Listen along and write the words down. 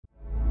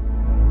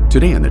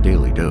Today on the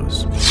Daily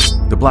Dose,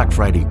 the Black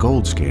Friday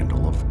gold scandal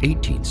of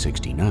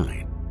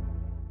 1869.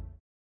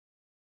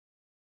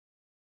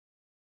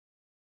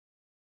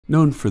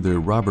 Known for their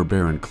robber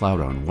baron clout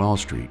on Wall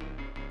Street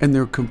and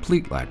their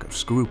complete lack of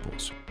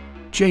scruples,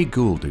 J.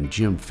 Gould and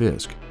Jim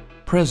Fisk,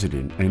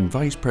 president and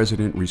vice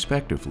president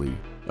respectively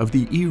of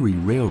the Erie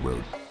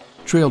Railroad,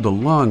 trailed a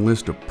long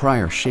list of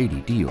prior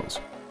shady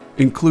deals,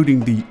 including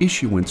the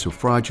issuance of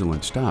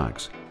fraudulent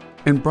stocks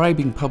and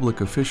bribing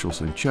public officials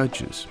and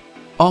judges,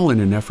 all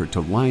in an effort to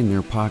line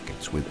their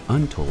pockets with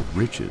untold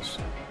riches.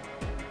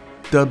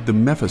 Dubbed the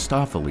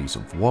Mephistopheles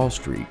of Wall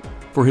Street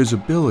for his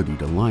ability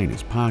to line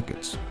his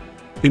pockets,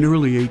 in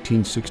early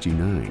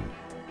 1869,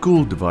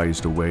 Gould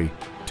devised a way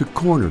to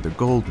corner the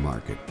gold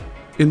market,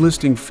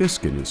 enlisting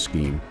Fisk in his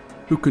scheme,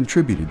 who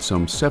contributed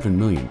some $7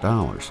 million,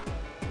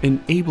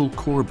 and Abel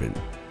Corbin,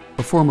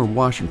 a former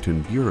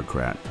Washington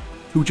bureaucrat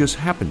who just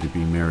happened to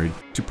be married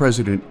to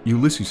President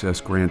Ulysses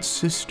S. Grant's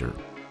sister.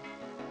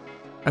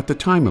 At the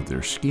time of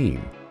their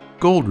scheme,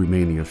 gold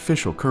remained the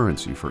official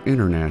currency for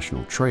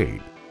international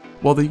trade,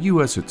 while the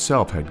U.S.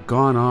 itself had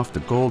gone off the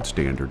gold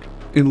standard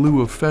in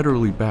lieu of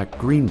federally backed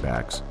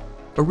greenbacks,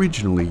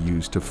 originally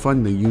used to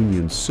fund the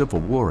Union's Civil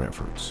War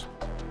efforts.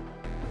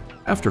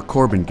 After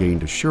Corbin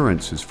gained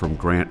assurances from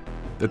Grant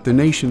that the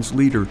nation's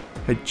leader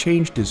had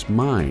changed his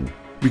mind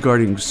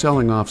regarding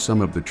selling off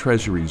some of the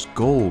Treasury's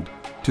gold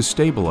to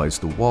stabilize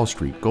the Wall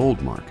Street gold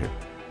market,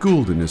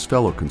 Gould and his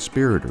fellow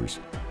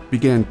conspirators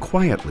began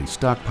quietly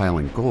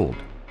stockpiling gold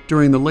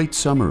during the late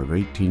summer of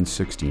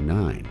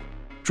 1869,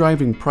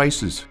 driving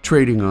prices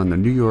trading on the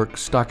New York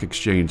Stock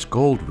Exchange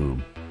gold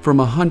room from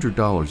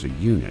 $100 a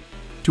unit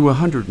to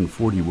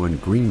 141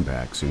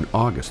 greenbacks in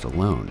August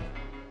alone,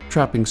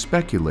 trapping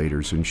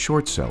speculators and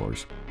short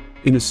sellers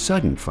in a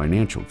sudden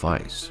financial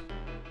vice.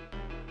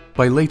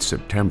 By late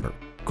September,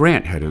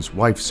 Grant had his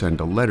wife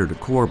send a letter to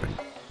Corbin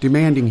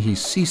demanding he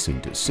cease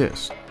and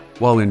desist,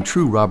 while in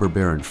true robber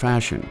baron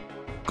fashion,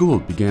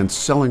 Gould began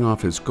selling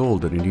off his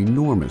gold at an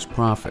enormous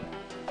profit,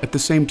 at the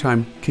same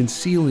time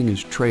concealing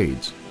his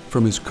trades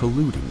from his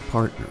colluding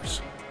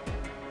partners.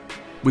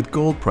 With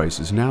gold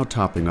prices now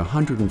topping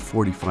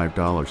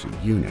 $145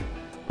 a unit,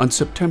 on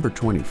September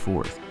 24,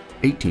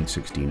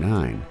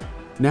 1869,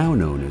 now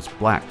known as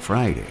Black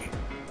Friday,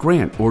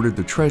 Grant ordered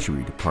the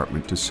Treasury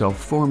Department to sell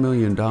 $4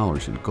 million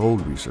in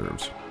gold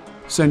reserves,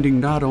 sending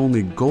not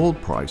only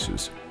gold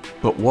prices,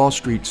 but Wall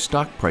Street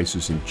stock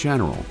prices in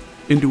general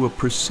into a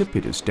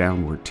precipitous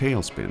downward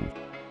tailspin,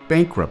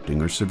 bankrupting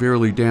or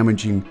severely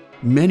damaging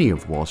many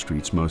of Wall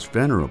Street's most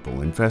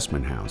venerable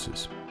investment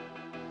houses.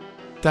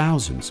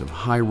 Thousands of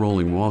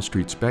high-rolling Wall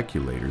Street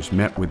speculators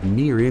met with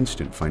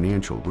near-instant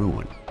financial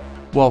ruin,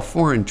 while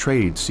foreign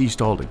trade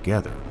ceased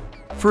altogether,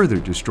 further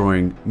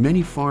destroying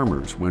many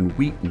farmers when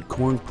wheat and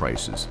corn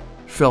prices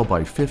fell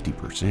by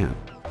 50%.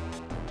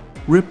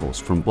 Ripples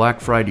from Black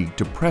Friday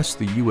depressed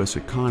the U.S.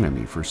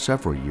 economy for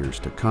several years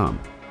to come,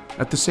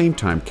 at the same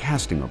time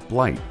casting a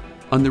blight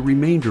on the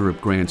remainder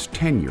of Grant's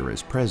tenure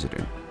as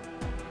president.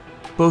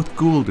 Both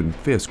Gould and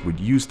Fisk would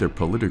use their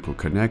political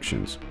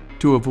connections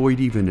to avoid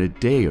even a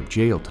day of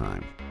jail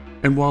time,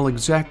 and while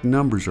exact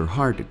numbers are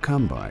hard to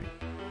come by,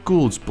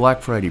 Gould's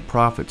Black Friday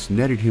profits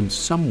netted him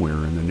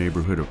somewhere in the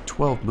neighborhood of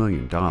 $12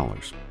 million,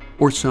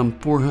 or some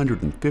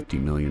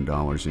 $450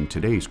 million in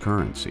today's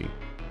currency,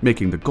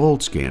 making the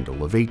gold scandal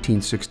of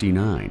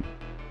 1869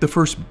 the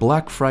first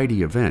Black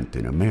Friday event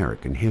in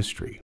American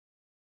history.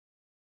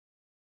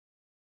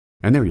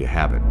 And there you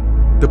have it,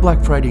 the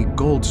Black Friday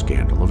gold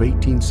scandal of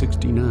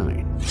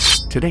 1869,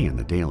 today in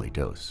the Daily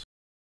Dose.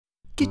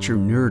 Get your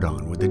nerd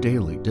on with the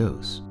Daily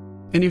Dose.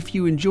 And if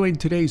you enjoyed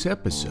today's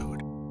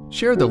episode,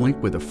 share the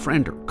link with a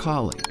friend or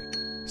colleague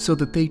so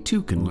that they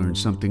too can learn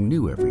something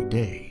new every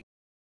day.